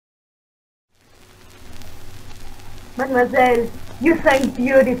Mademoiselle, you sang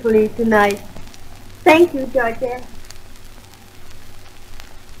beautifully tonight. Thank you, Georgette.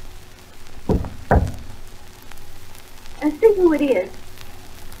 And see who it is.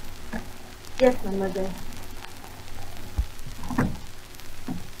 Yes, mademoiselle.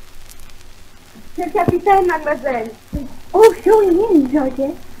 C'est le capitaine, mademoiselle. Oh, show him in,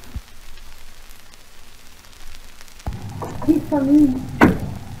 Georgette. He's coming.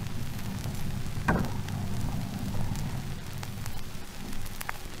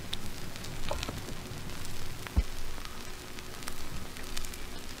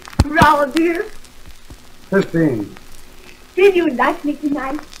 Raoul, dear, 15. did you like me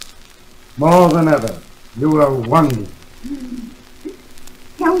tonight? More than ever. You are wonderful.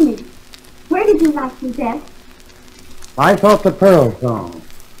 Tell me, where did you like me best? I thought the Pearl song.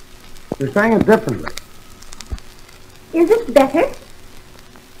 You sang it differently. Is it better?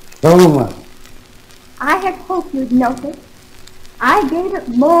 So much. I had hoped you'd notice. I gave it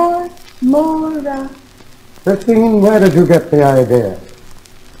more, 15, where did you get the idea?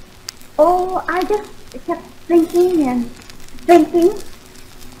 oh, I just kept thinking and thinking.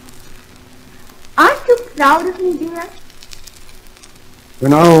 Aren't you proud of me, dear? You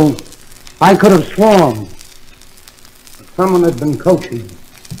know, I could have sworn that someone had been coaching.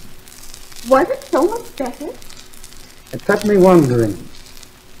 Was it so much better? It set me wondering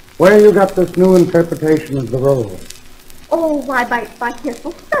where you got this new interpretation of the role. Oh, why, by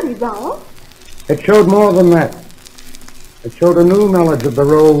careful study, Raoul. It showed more than that. It showed a new knowledge of the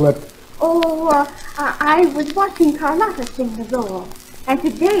role that... Oh, I was watching Carlotta sing the role. And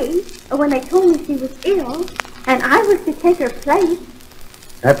today, when they told me she was ill, and I was to take her place...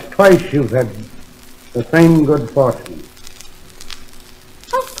 That's twice you've had the same good fortune.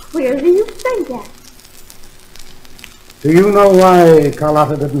 How queerly you say that. Do you know why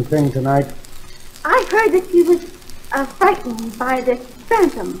Carlotta didn't sing tonight? I heard that she was frightened by this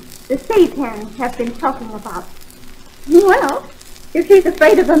phantom the satans have been talking about. Well, if she's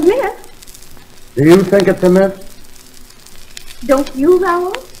afraid of a myth, Do you think it's a myth? don't you,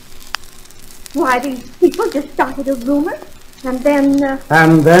 Raoul? Why, these people just started a rumor, and then,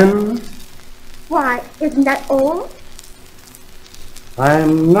 And then, why, isn't that all?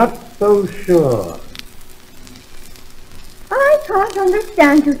 I'm not so sure. I can't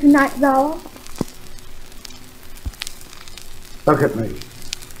understand you tonight, Raoul. Look at me.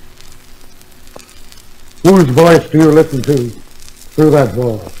 Whose voice do you listen to through that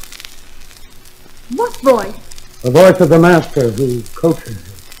voice? What voice? The voice of the master who coaches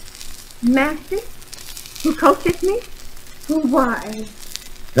you. Master? Who coaches me? Why?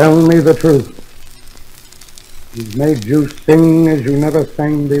 Tell me the truth. He's made you sing as you never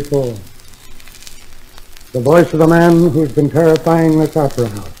sang before. The voice of the man who's been terrifying this opera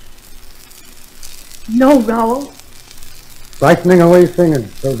house. No, Raoul. Frightening away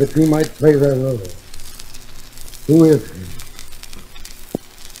singers so that you might play their role. Who is he?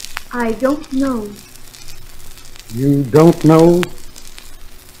 I don't know. You don't know?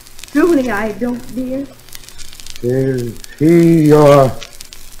 Truly, I don't, dear. Is he your...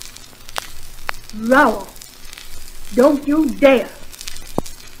 Raoul, don't you dare.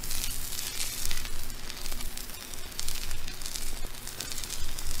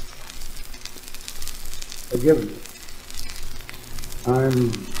 Forgive me.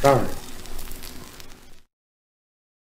 I'm sorry.